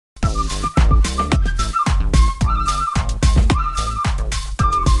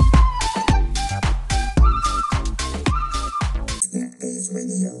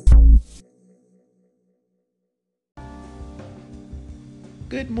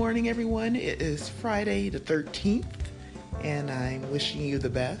Good morning, everyone. It is Friday the 13th, and I'm wishing you the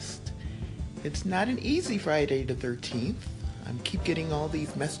best. It's not an easy Friday the 13th. I keep getting all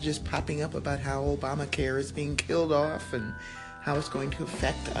these messages popping up about how Obamacare is being killed off and how it's going to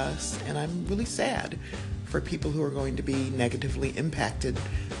affect us, and I'm really sad for people who are going to be negatively impacted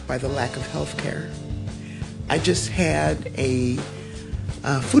by the lack of health care. I just had a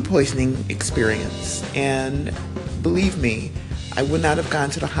food poisoning experience, and believe me, I would not have gone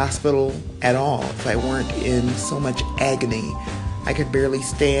to the hospital at all if I weren't in so much agony. I could barely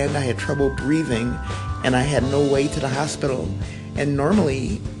stand, I had trouble breathing, and I had no way to the hospital. And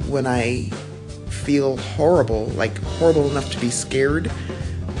normally when I feel horrible, like horrible enough to be scared,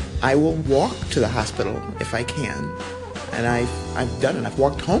 I will walk to the hospital if I can. And I've done it. I've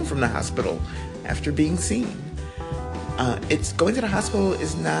walked home from the hospital after being seen. It's going to the hospital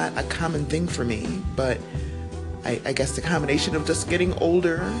is not a common thing for me, but I guess the combination of just getting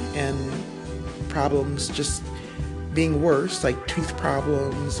older and problems just being worse, like tooth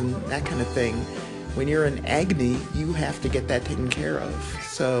problems and that kind of thing, when you're in agony, you have to get that taken care of.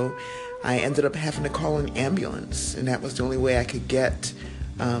 So I ended up having to call an ambulance, and that was the only way I could get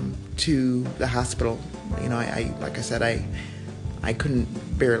to the hospital. You know, like I said, I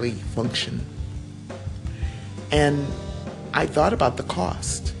couldn't barely function. And I thought about the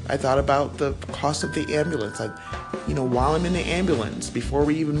cost. I thought about the cost of the ambulance. While I'm in the ambulance, before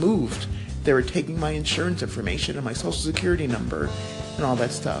we even moved, they were taking my insurance information and my social security number and all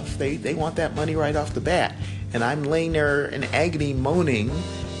that stuff. They want that money right off the bat. And I'm laying there in agony, moaning,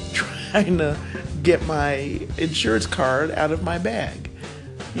 trying to get my insurance card out of my bag.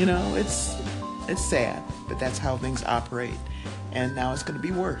 It's sad, but that's how things operate. And now it's going to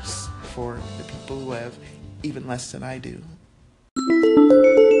be worse for the people who have even less than I do.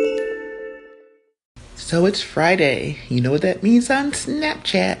 So it's Friday. You know what that means on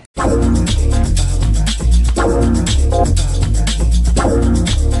Snapchat.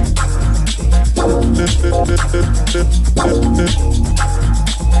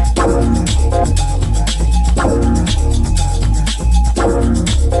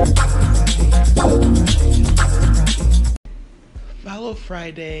 Follow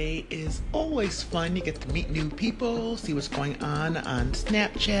Friday is always fun. You get to meet new people, see what's going on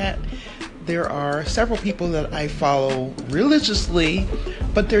Snapchat. There are several people that I follow religiously,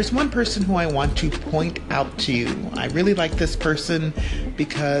 but there's one person who I want to point out to you. I really like this person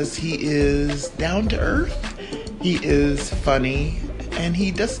because he is down to earth, he is funny, and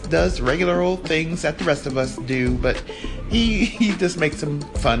he just does regular old things that the rest of us do, but he just makes them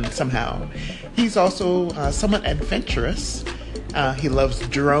fun somehow. He's also somewhat adventurous. He loves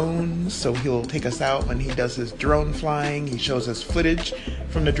drones, so he'll take us out when he does his drone flying. He shows us footage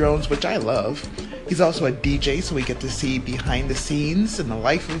from the drones, which I love. He's also a DJ, so we get to see behind the scenes and the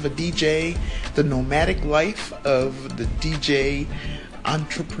life of a DJ, the nomadic life of the DJ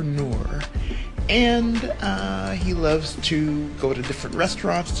entrepreneur. And he loves to go to different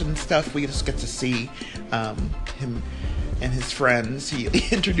restaurants and stuff. We just get to see him and his friends. He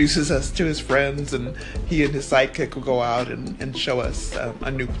introduces us to his friends, and he and his sidekick will go out and show us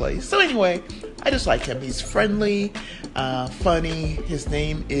a new place. So anyway, I just like him. He's friendly, funny. His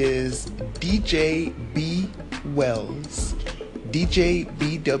name is DJ B. Wells. DJ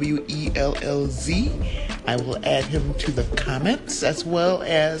BWELLZ. I will add him to the comments, as well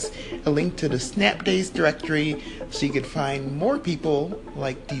as a link to the Snap Days directory, so you can find more people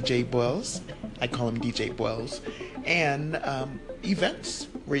like DJ Wells. I call him DJ Wells. And events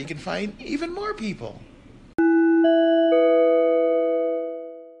where you can find even more people.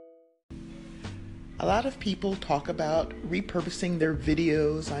 A lot of people talk about repurposing their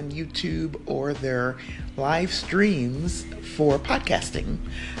videos on YouTube or their live streams for podcasting.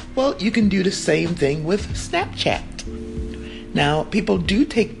 Well, you can do the same thing with Snapchat. Now, people do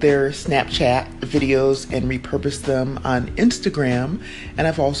take their Snapchat videos and repurpose them on Instagram, and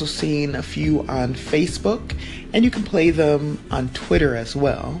I've also seen a few on Facebook, and you can play them on Twitter as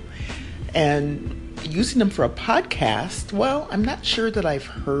well. And using them for a podcast, well, I'm not sure that I've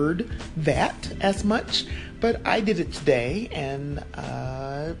heard that as much, but I did it today, and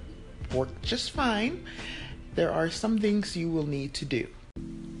worked just fine. There are some things you will need to do.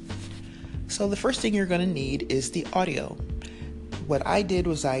 So the first thing you're going to need is the audio. What I did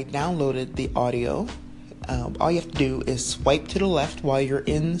was I downloaded the audio. All you have to do is swipe to the left while you're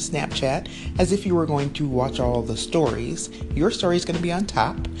in Snapchat, as if you were going to watch all the stories. Your story is going to be on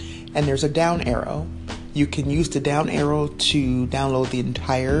top, and there's a down arrow. You can use the down arrow to download the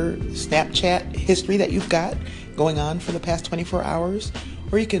entire Snapchat history that you've got going on for the past 24 hours,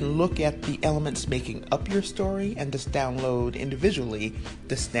 or you can look at the elements making up your story and just download individually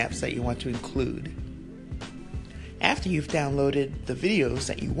the snaps that you want to include. After you've downloaded the videos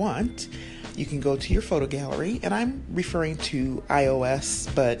that you want, you can go to your photo gallery, and I'm referring to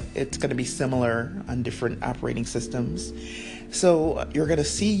iOS, but it's going to be similar on different operating systems. So you're going to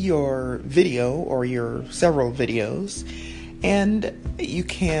see your video or your several videos, and you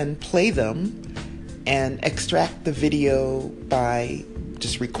can play them and extract the video by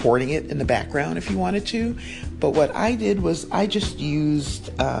just recording it in the background if you wanted to. But what I did was I just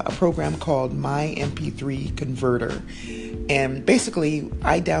used a program called My MP3 Converter. And basically,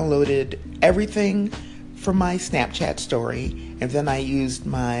 I downloaded everything from my Snapchat story, and then I used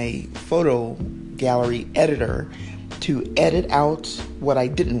my photo gallery editor to edit out what I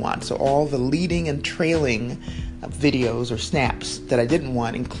didn't want. So all the leading and trailing videos or snaps that I didn't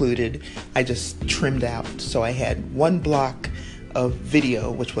want included, I just trimmed out. So I had one block of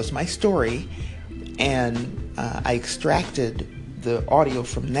video, which was my story, and I extracted the audio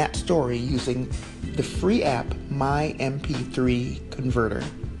from that story using the free app My MP3 Converter.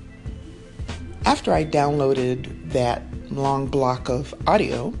 After I downloaded that long block of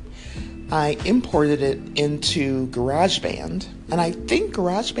audio, I imported it into GarageBand, and I think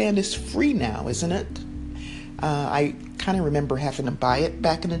GarageBand is free now, isn't it? I kind of remember having to buy it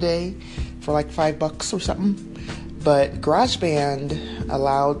back in the day for like $5 or something. But GarageBand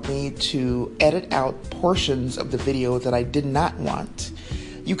allowed me to edit out portions of the video that I did not want.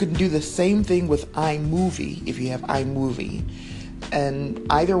 You can do the same thing with iMovie if you have iMovie. And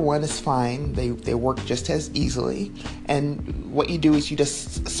either one is fine. They work just as easily. And what you do is you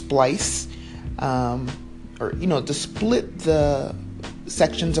just splice, to split the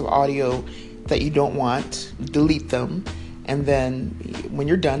sections of audio that you don't want, delete them, and then when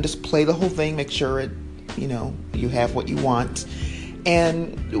you're done, just play the whole thing, make sure you have what you want.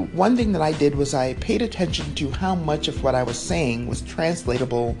 And one thing that I did was I paid attention to how much of what I was saying was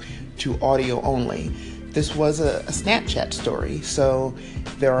translatable to audio only. This was a Snapchat story, so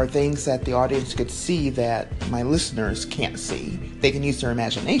there are things that the audience could see that my listeners can't see. They can use their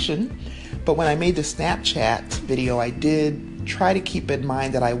imagination, but when I made the Snapchat video, I did try to keep in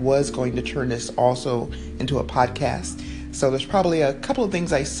mind that I was going to turn this also into a podcast. So there's probably a couple of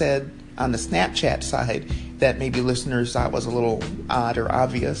things I said on the Snapchat side that maybe listeners thought was a little odd or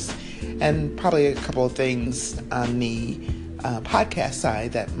obvious, and probably a couple of things on the podcast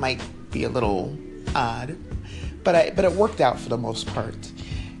side that might be a little odd, but it worked out for the most part.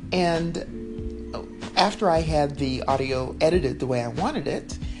 And after I had the audio edited the way I wanted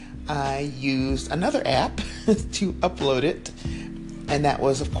it, I used another app to upload it, and that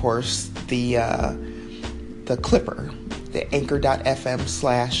was, of course, the Clipper, the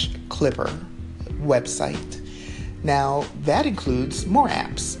anchor.fm/Clipper website. Now that includes more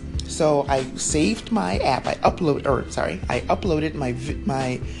apps. So I saved my app. I uploaded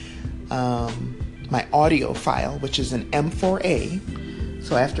my audio file, which is an M4A.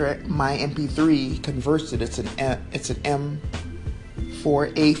 So after my MP3 converts it, it's an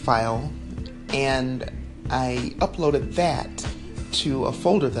M4A file, and I uploaded that to a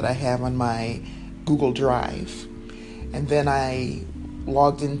folder that I have on my Google Drive. And then I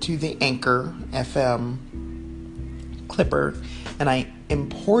logged into the Anchor FM Clipper, and I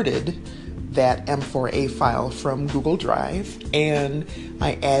imported that M4A file from Google Drive, and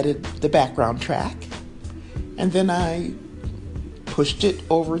I added the background track, and then I pushed it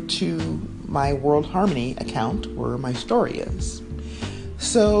over to my World Harmony account where my story is.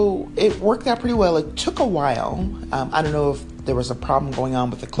 So it worked out pretty well. It took a while. I don't know if there was a problem going on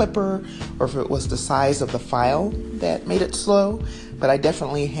with the Clipper or if it was the size of the file that made it slow, but I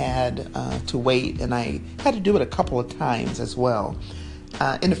definitely had to wait, and I had to do it a couple of times as well.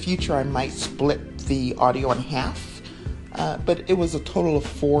 In the future, I might split the audio in half, but it was a total of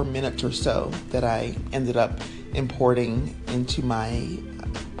 4 minutes or so that I ended up importing into my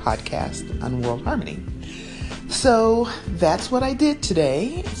podcast on World Harmony. So that's what I did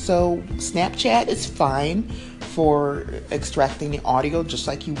today. So Snapchat is fine for extracting the audio just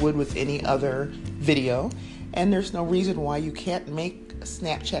like you would with any other video. And there's no reason why you can't make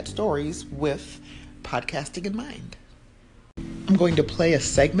Snapchat stories with podcasting in mind. I'm going to play a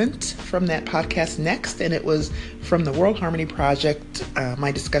segment from that podcast next, and it was from the World Harmony Project,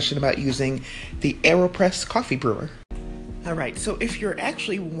 my discussion about using the AeroPress coffee brewer. All right, so if you're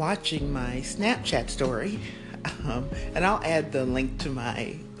actually watching my Snapchat story, and I'll add the link to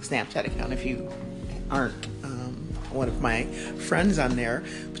my Snapchat account if you aren't one of my friends on there,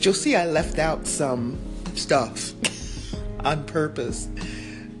 but you'll see I left out some stuff on purpose.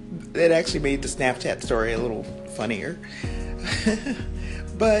 It actually made the Snapchat story a little funnier.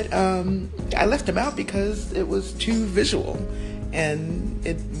 But I left them out because it was too visual, and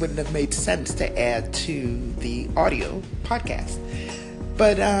it wouldn't have made sense to add to the audio podcast.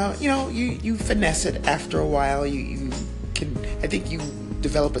 But you finesse it after a while. You can, I think you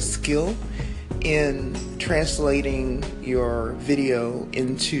develop a skill in translating your video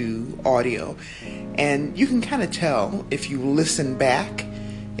into audio, and you can kind of tell if you listen back,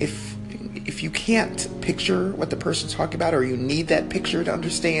 if you can't picture what the person's talking about, or you need that picture to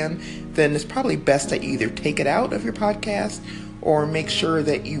understand, then it's probably best to either take it out of your podcast or make sure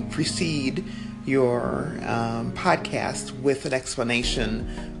that you precede your podcast with an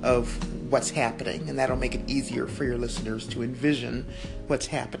explanation of what's happening, and that'll make it easier for your listeners to envision what's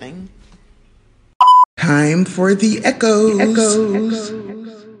happening. Time for the echoes.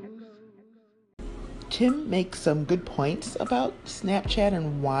 Tim makes some good points about Snapchat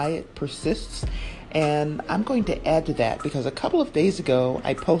and why it persists, and I'm going to add to that because a couple of days ago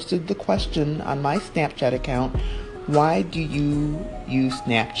I posted the question on my Snapchat account, why do you use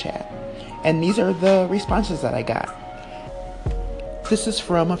Snapchat? And these are the responses that I got. This is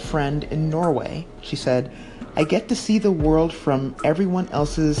from a friend in Norway. She said, I get to see the world from everyone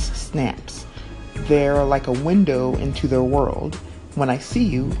else's snaps. They're like a window into their world. When I see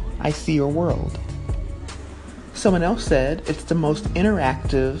you, I see your world. Someone else said it's the most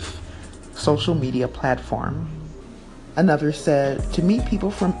interactive social media platform. Another said to meet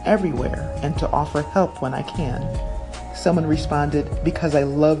people from everywhere and to offer help when I can. Someone responded, because I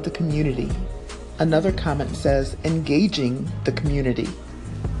love the community. Another comment says, engaging the community.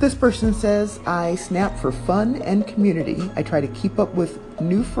 This person says, I snap for fun and community. I try to keep up with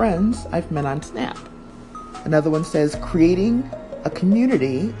new friends I've met on Snap. Another one says, creating a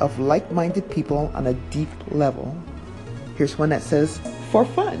community of like-minded people on a deep level. Here's one that says, for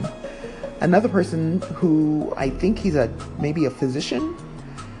fun. Another person who I think he's maybe a physician.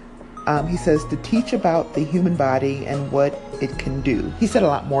 He says to teach about the human body and what it can do. He said a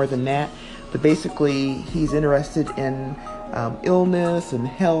lot more than that, but basically he's interested in illness and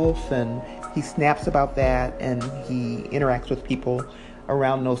health, and he snaps about that, and he interacts with people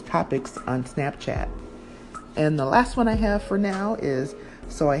around those topics on Snapchat. And the last one I have for now is,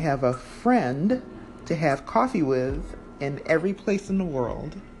 so I have a friend to have coffee with in every place in the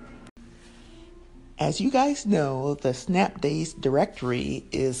world. As you guys know, the Snap Days directory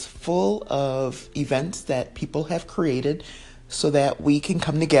is full of events that people have created so that we can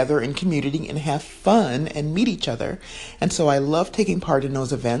come together in community and have fun and meet each other. And so I love taking part in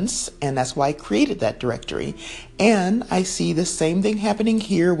those events, and that's why I created that directory. And I see the same thing happening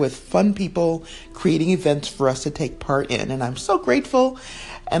here with fun people creating events for us to take part in. And I'm so grateful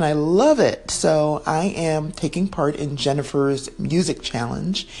and I love it. So I am taking part in Jennifer's music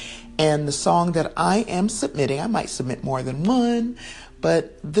challenge. And the song that I am submitting, I might submit more than one,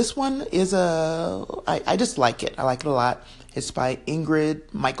 but this one is I just like it. I like it a lot. It's by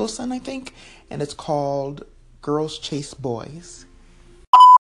Ingrid Michaelson, I think, and it's called Girls Chase Boys.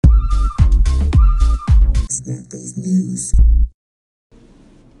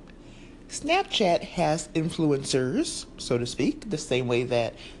 Snapchat has influencers, so to speak, the same way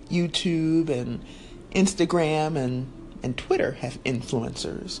that YouTube and Instagram and Twitter have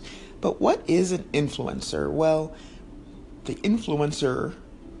influencers. But what is an influencer? Well, the influencer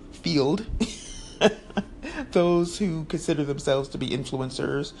field, those who consider themselves to be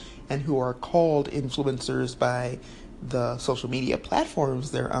influencers and who are called influencers by the social media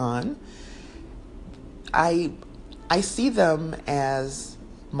platforms they're on, I see them as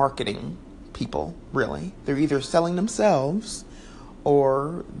marketing people, really. They're either selling themselves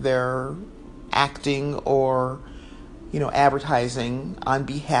or they're acting or advertising on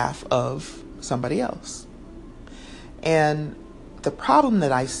behalf of somebody else. And the problem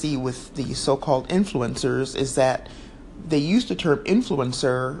that I see with the so-called influencers is that they use the term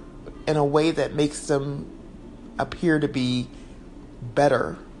influencer in a way that makes them appear to be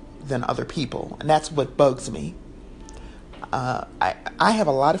better than other people. And that's what bugs me. I have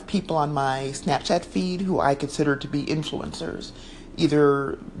a lot of people on my Snapchat feed who I consider to be influencers,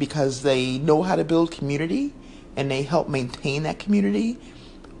 either because they know how to build community and they help maintain that community,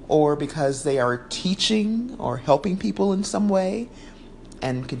 or because they are teaching or helping people in some way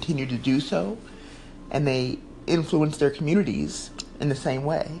and continue to do so, and they influence their communities in the same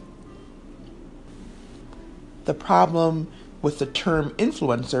way. The problem with the term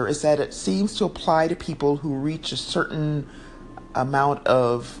influencer is that it seems to apply to people who reach a certain amount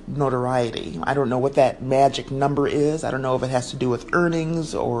of notoriety. I don't know what that magic number is. I don't know if it has to do with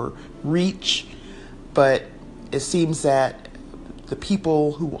earnings or reach, but it seems that the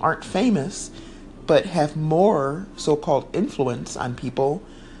people who aren't famous but have more so-called influence on people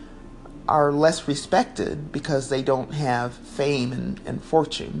are less respected because they don't have fame and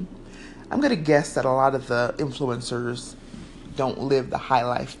fortune. I'm going to guess that a lot of the influencers don't live the high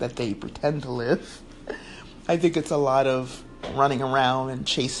life that they pretend to live. I think it's a lot of running around and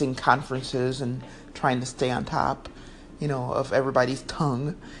chasing conferences and trying to stay on top, of everybody's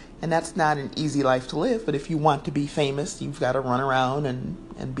tongue. And that's not an easy life to live, but if you want to be famous, you've got to run around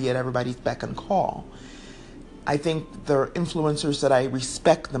and be at everybody's beck and call. I think the influencers that I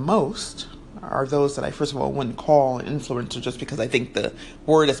respect the most are those that I, first of all, wouldn't call an influencer just because I think the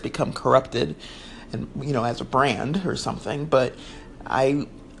word has become corrupted and, as a brand or something. But I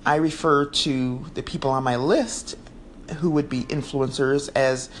refer to the people on my list who would be influencers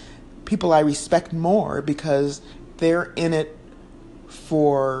as people I respect more because they're in it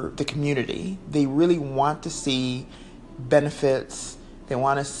for the community. They really want to see benefits. They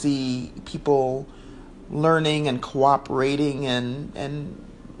want to see people learning and cooperating and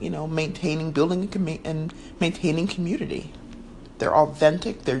maintaining, building and maintaining community. They're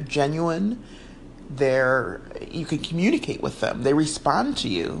authentic. They're genuine. You can communicate with them. They respond to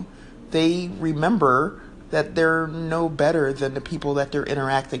you. They remember that they're no better than the people that they're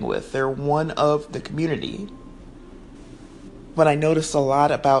interacting with. They're one of the community. What I notice a lot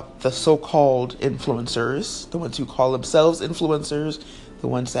about the so-called influencers, the ones who call themselves influencers, the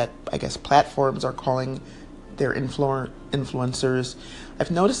ones that I guess platforms are calling their influencers,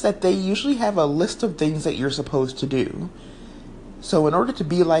 I've noticed that they usually have a list of things that you're supposed to do. So in order to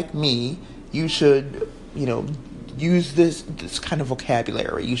be like me, you should, use this kind of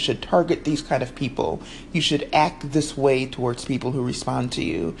vocabulary. You should target these kind of people. You should act this way towards people who respond to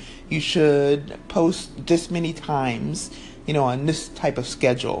you. You should post this many times, on this type of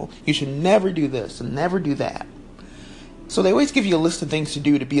schedule. You should never do this and never do that. So they always give you a list of things to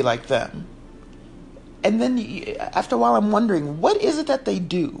do to be like them. And then after a while, I'm wondering, what is it that they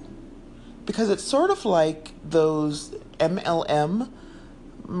do? Because it's sort of like those MLM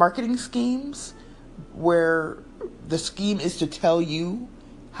marketing schemes where the scheme is to tell you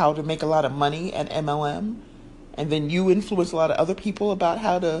how to make a lot of money at MLM, and then you influence a lot of other people about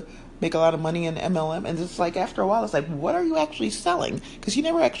how to make a lot of money in MLM. And it's like, after a while, it's like, what are you actually selling? Because you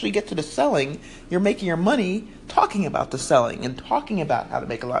never actually get to the selling. You're making your money talking about the selling and talking about how to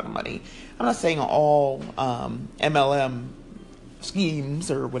make a lot of money. I'm not saying all MLM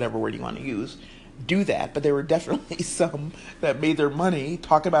schemes, or whatever word you want to use, do that, but there were definitely some that made their money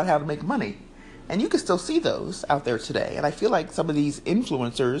talking about how to make money. And you can still see those out there today. And I feel like some of these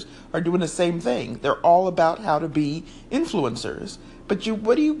influencers are doing the same thing. They're all about how to be influencers. But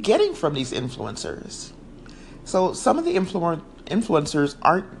what are you getting from these influencers? So some of the influencers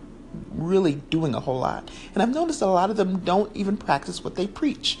aren't really doing a whole lot. And I've noticed a lot of them don't even practice what they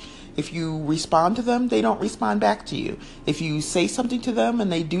preach. If you respond to them, they don't respond back to you. If you say something to them and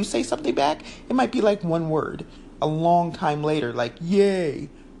they do say something back, it might be like one word. A long time later, like, yay,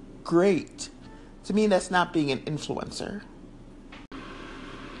 great. To me, that's not being an influencer.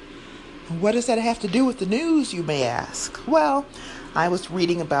 What does that have to do with the news, you may ask? Well, I was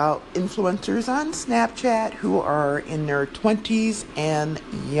reading about influencers on Snapchat who are in their 20s and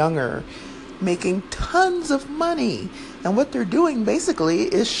younger, making tons of money. And what they're doing basically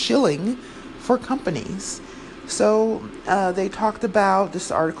is shilling for companies. So they talked about, this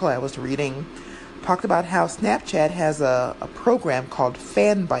article I was reading, talked about how Snapchat has a program called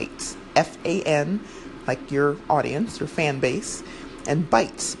Fan Bites. F-A-N, like your audience, your fan base, and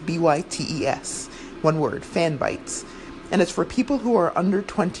Bites, B-Y-T-E-S, one word, Fan Bites. And it's for people who are under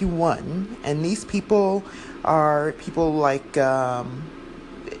 21, and these people are people like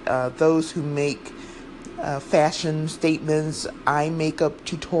those who make fashion statements, eye makeup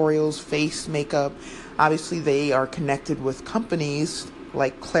tutorials, face makeup. Obviously, they are connected with companies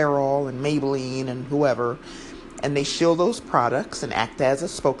like Clairol and Maybelline and whoever, and they shill those products and act as a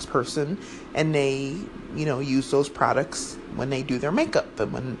spokesperson, and they, use those products when they do their makeup,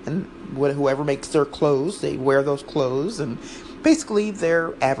 and whoever makes their clothes, they wear those clothes, and basically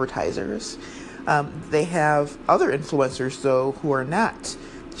they're advertisers. They have other influencers, though, who are not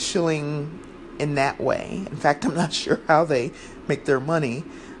shilling in that way. In fact, I'm not sure how they make their money.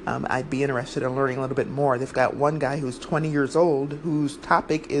 I'd be interested in learning a little bit more. They've got one guy who's 20 years old whose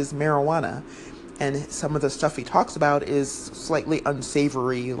topic is marijuana. And some of the stuff he talks about is slightly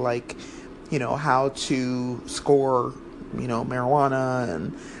unsavory, like, how to score, marijuana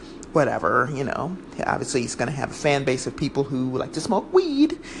and whatever, Obviously, he's going to have a fan base of people who like to smoke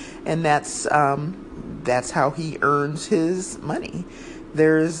weed, and that's how he earns his money.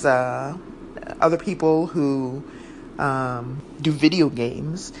 There's other people who do video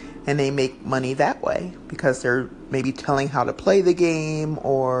games, and they make money that way because they're maybe telling how to play the game,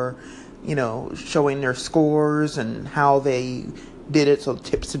 or showing their scores and how they did it, so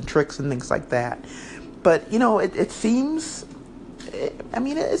tips and tricks and things like that. But it seems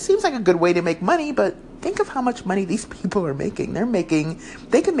like a good way to make money, but think of how much money these people are making. They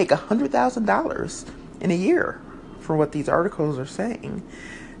can make $100,000 in a year for what these articles are saying.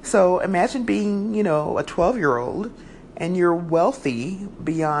 So imagine being, a 12-year-old, and you're wealthy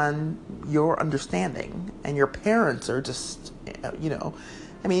beyond your understanding, and your parents are just,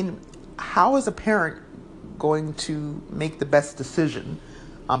 how is a parent going to make the best decision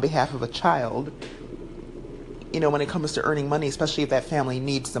on behalf of a child, when it comes to earning money, especially if that family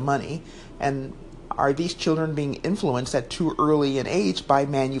needs the money? And are these children being influenced at too early an age by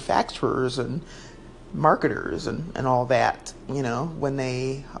manufacturers and marketers and all that, when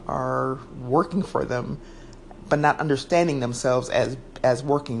they are working for them, but not understanding themselves as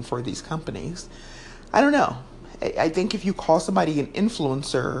working for these companies? I don't know. I think if you call somebody an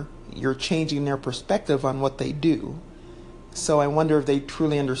influencer, you're changing their perspective on what they do. So I wonder if they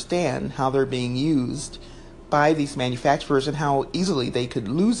truly understand how they're being used by these manufacturers and how easily they could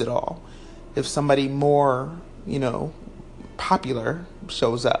lose it all if somebody more, popular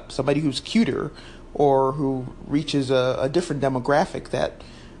shows up, somebody who's cuter or who reaches a different demographic that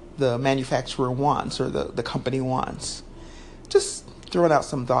the manufacturer wants or the company wants. Just throwing out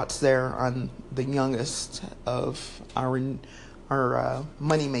some thoughts there on the youngest of our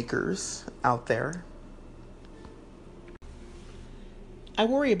money makers out there. I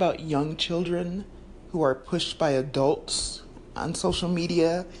worry about young children who are pushed by adults on social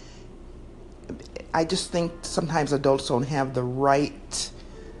media. I just think sometimes adults don't have the right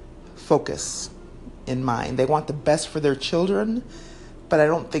focus in mind. They want the best for their children, but I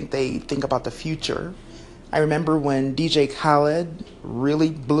don't think they think about the future. I remember when DJ Khaled really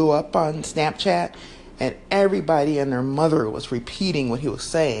blew up on Snapchat, and everybody and their mother was repeating what he was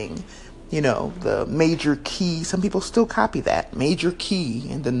saying. The major key. Some people still copy that major key,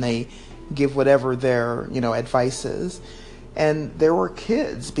 and then they give whatever their, advice is. And there were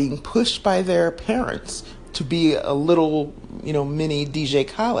kids being pushed by their parents to be a little, mini DJ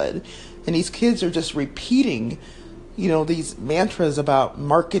Khaled. And these kids are just repeating, these mantras about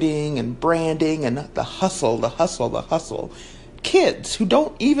marketing and branding and the hustle, the hustle, the hustle. Kids who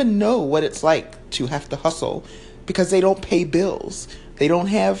don't even know what it's like to have to hustle because they don't pay bills. They don't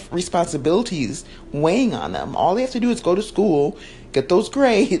have responsibilities weighing on them. All they have to do is go to school, get those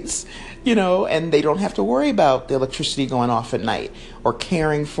grades, and they don't have to worry about the electricity going off at night or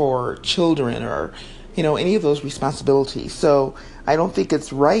caring for children or, any of those responsibilities. So I don't think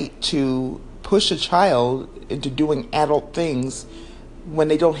it's right to push a child into doing adult things when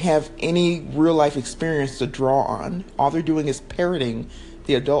they don't have any real life experience to draw on. All they're doing is parroting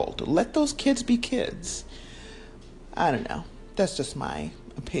the adult. Let those kids be kids. I don't know. That's just my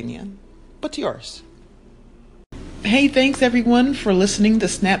opinion. What's yours? Hey, thanks everyone for listening to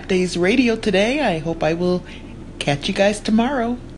Snap Days Radio today. I hope I will catch you guys tomorrow.